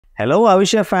Hello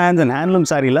Avishya fans and handloom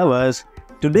saree lovers.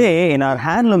 Today in our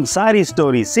handloom saree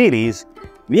story series,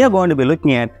 we are going to be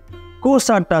looking at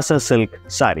Kosa Tussar Silk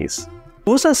sarees.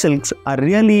 Kosa silks are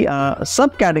really a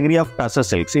subcategory of Tussar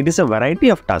silks. It is a variety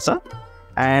of Tussar,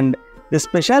 and the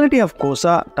speciality of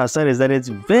Kosa Tussar is that it's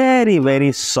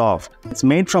very soft. It's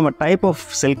made from a type of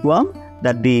silkworm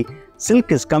that the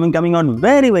silk is coming out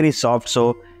very soft.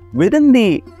 So within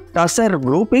the Tussar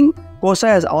grouping,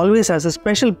 Kosa always has a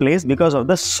special place because of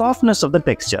the softness of the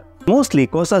texture. Mostly,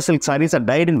 Kosa silk sarees are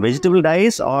dyed in vegetable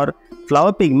dyes or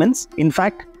flower pigments. In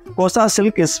fact, Kosa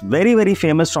silk is very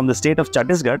famous from the state of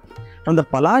Chattisgarh. From the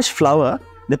palash flower,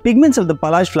 the pigments of the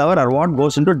palash flower are what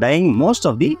goes into dyeing most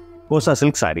of the Kosa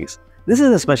silk sarees. This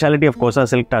is the speciality of Kosa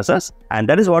silk tussars, and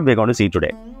that is what we are going to see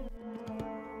today.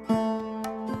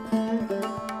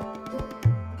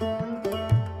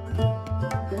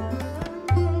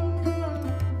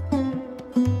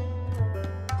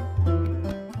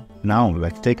 Now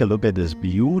let's take a look at this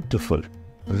beautiful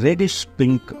reddish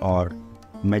pink or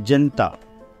magenta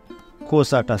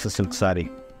Kosa Tussar silk saree.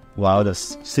 Wow, the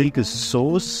silk is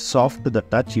so soft to the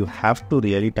touch. You have to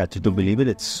really touch it to believe it.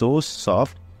 It's so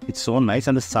soft, it's so nice,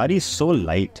 and the saree is so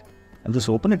light. I'll just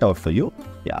open it out for you.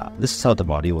 Yeah, this is how the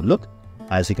body would look.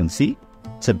 As you can see,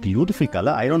 it's a beautiful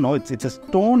color. I don't know, it's a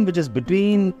tone which is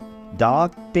between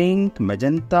dark pink,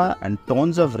 magenta and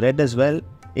tones of red as well.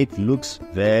 It looks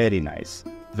very nice.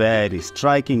 Very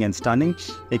striking and stunning.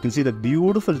 You can see the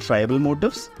beautiful tribal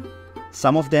motifs.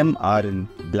 Some of them are in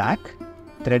black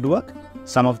threadwork,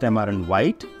 some of them are in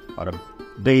white or a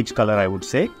beige color, I would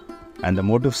say, and the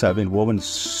motifs have been woven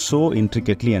so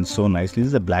intricately and so nicely. This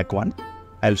is the black one.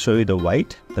 I'll show you the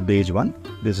white, the beige one.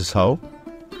 This is how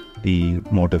the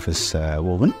motif is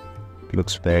woven. It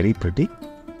looks very pretty.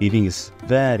 Weaving is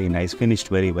very nice, finished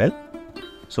very well.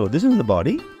 So this is the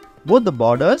body. Both the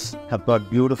borders have got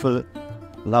beautiful,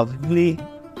 lovely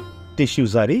tissue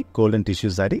zari, golden tissue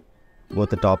zari,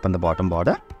 both the top and the bottom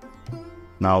border.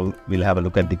 Now we'll have a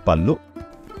look at the pallu.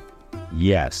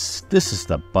 Yes, this is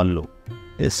the pallu.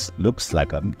 This looks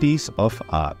like a piece of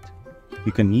art.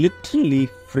 You can literally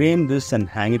frame this and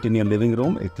hang it in your living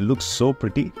room. It looks so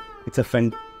pretty. It's a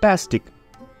fantastic.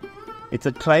 It's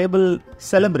a tribal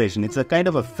celebration. It's a kind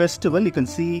of a festival. You can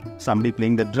see somebody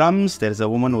playing the drums. There's a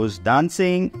woman who's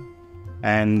dancing,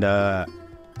 and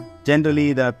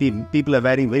generally, the people are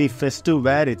wearing very festive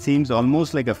wear. It seems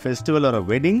almost like a festival or a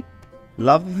wedding.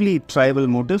 Lovely tribal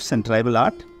motifs and tribal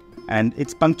art. And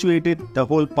it's punctuated the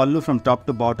whole pallu from top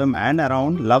to bottom and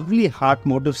around. Lovely heart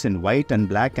motifs in white and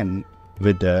black and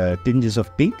with tinges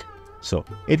of pink. So,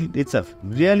 it's a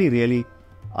really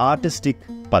artistic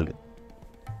pallu.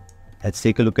 Let's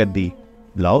take a look at the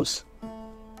blouse.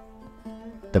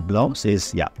 The blouse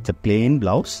is, it's a plain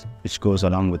blouse which goes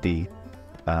along with the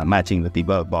matching with the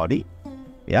body.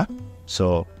 Yeah,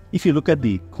 so if you look at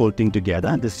the whole thing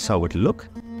together, this is how it will look.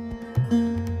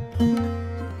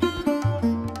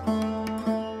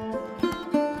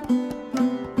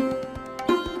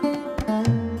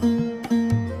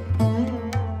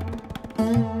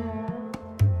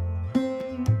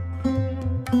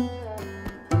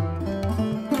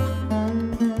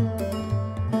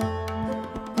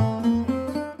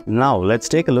 Now let's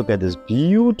take a look at this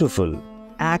beautiful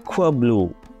aqua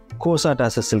blue Kosa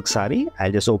Tussar silk saree.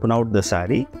 I'll just open out the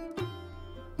saree.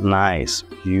 Nice,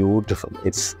 beautiful.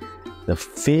 The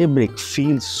fabric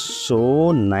feels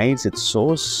so nice. It's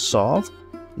so soft.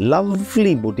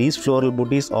 Lovely booties, floral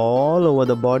booties all over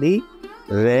the body.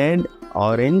 Red,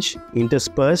 orange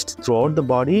interspersed throughout the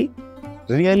body.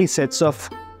 Really sets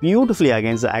off beautifully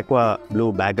against the aqua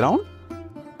blue background.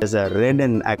 There's a red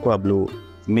and aqua blue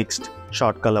mixed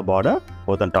short color border,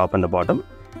 both on top and the bottom.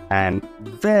 And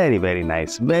very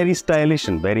nice, very stylish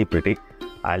and very pretty.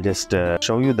 I'll just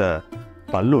show you the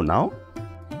pallu now.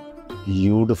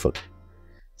 Beautiful,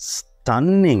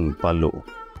 stunning pallu.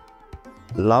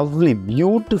 Lovely,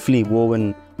 beautifully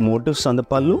woven motifs on the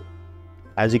pallu.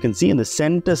 As you can see in the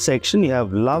center section, you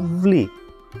have lovely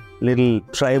little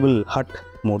tribal hut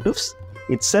motifs.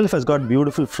 Itself has got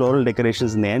beautiful floral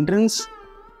decorations in the entrance.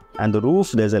 And the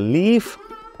roof, there's a leaf,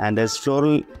 and there's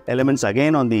floral elements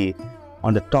again on the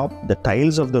top, the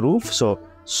tiles of the roof.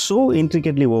 So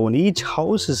intricately woven. Each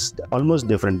house is almost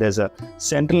different. There's a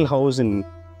central house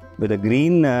with a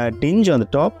green tinge on the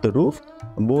top, the roof.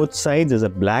 On both sides is a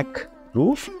black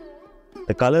roof.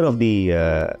 The color of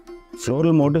the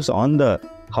floral motifs on the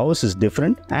house is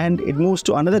different, and it moves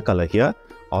to another color here,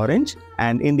 orange,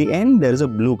 and in the end there is a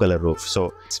blue color roof.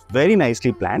 So it's very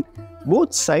nicely planned.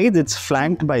 Both sides it's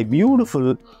flanked by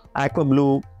beautiful aqua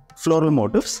blue floral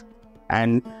motifs,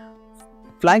 and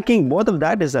Flanking both of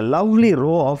that is a lovely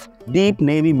row of deep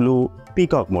navy blue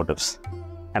peacock motifs.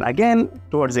 And again,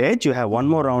 towards the edge, you have one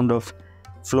more round of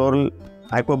floral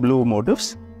aqua blue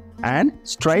motifs and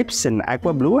stripes in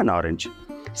aqua blue and orange.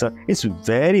 So it's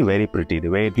very, very pretty the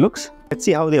way it looks. Let's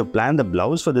see how they have planned the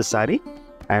blouse for this saree.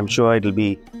 I'm sure it will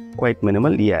be quite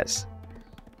minimal. Yes.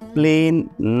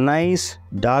 Plain, nice,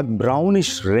 dark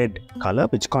brownish red color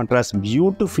which contrasts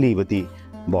beautifully with the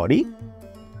body.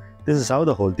 This is how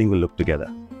the whole thing will look together.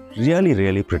 Really,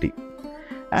 really pretty.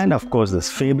 And of course, this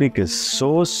fabric is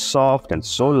so soft and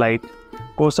so light.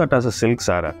 Kosa Tussar silks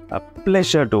are a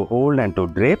pleasure to hold and to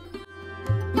drape.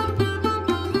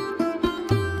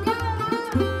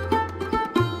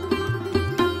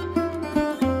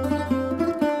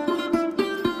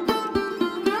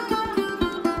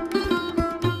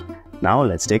 Now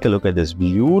let's take a look at this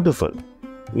beautiful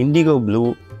indigo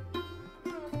blue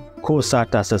Kosa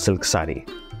Tussar silk saree.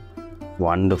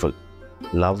 Wonderful,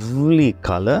 lovely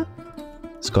color.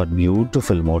 It's got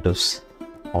beautiful motifs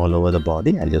all over the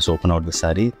body. I'll just open out the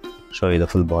saree, show you the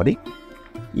full body.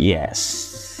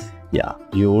 Yes, yeah,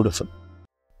 beautiful.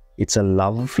 It's a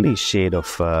lovely shade of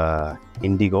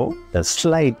indigo, a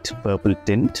slight purple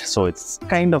tint. So it's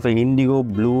kind of an indigo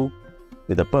blue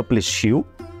with a purplish hue.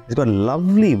 It's got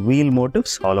lovely wheel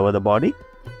motifs all over the body.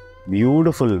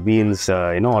 Beautiful wheels,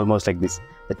 almost like this,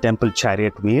 the temple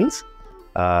chariot wheels.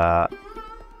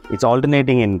 It's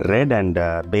alternating in red and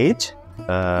beige,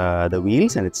 the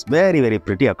wheels, and it's very, very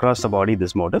pretty across the body,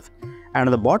 this motif. And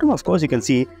at the bottom, of course, you can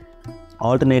see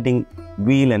alternating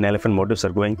wheel and elephant motifs are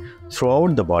going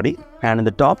throughout the body. And in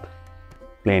the top,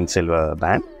 plain silver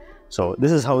band. So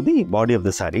this is how the body of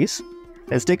the saree is.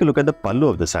 Let's take a look at the pallu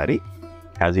of the saree.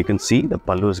 As you can see, the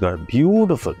pallu has got a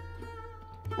beautiful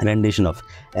rendition of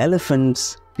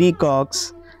elephants,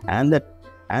 peacocks, and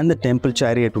the temple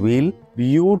chariot wheel,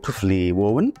 beautifully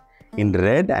woven in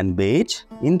red and beige,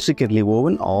 intricately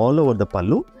woven all over the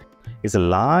pallu. It's a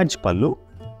large pallu,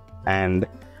 and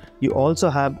you also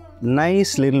have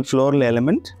nice little floral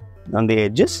element on the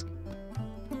edges,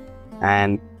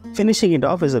 and finishing it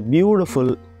off is a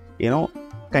beautiful,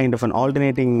 kind of an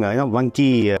alternating,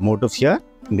 wonky motif here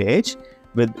in the edge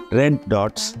with red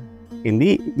dots in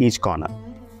each corner.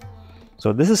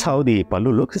 So this is how the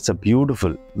pallu looks. It's a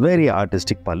beautiful, very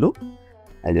artistic pallu.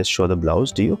 I'll just show the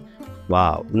blouse to you.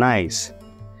 Wow, nice.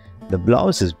 The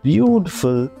blouse is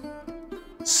beautiful.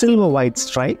 Silver white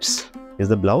stripes is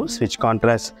the blouse, which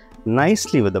contrasts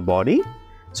nicely with the body.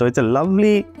 So it's a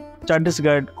lovely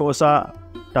Chattisgarh Kosa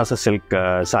Tussar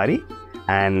silk saree.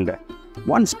 And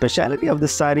one speciality of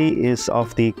this saree is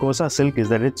of the Kosa silk is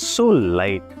that it's so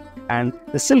light. And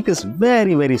the silk is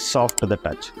very, very soft to the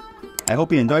touch. I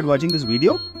hope you enjoyed watching this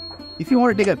video. If you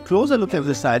want to take a closer look at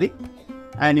this saree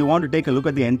and you want to take a look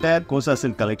at the entire Kosa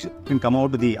silk collection, you can come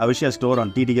out to the Avishya store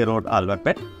on TTK Road,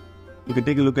 Alwarpet. You can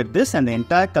take a look at this and the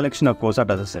entire collection of Kosa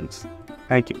Tussar silks.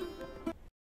 Thank you.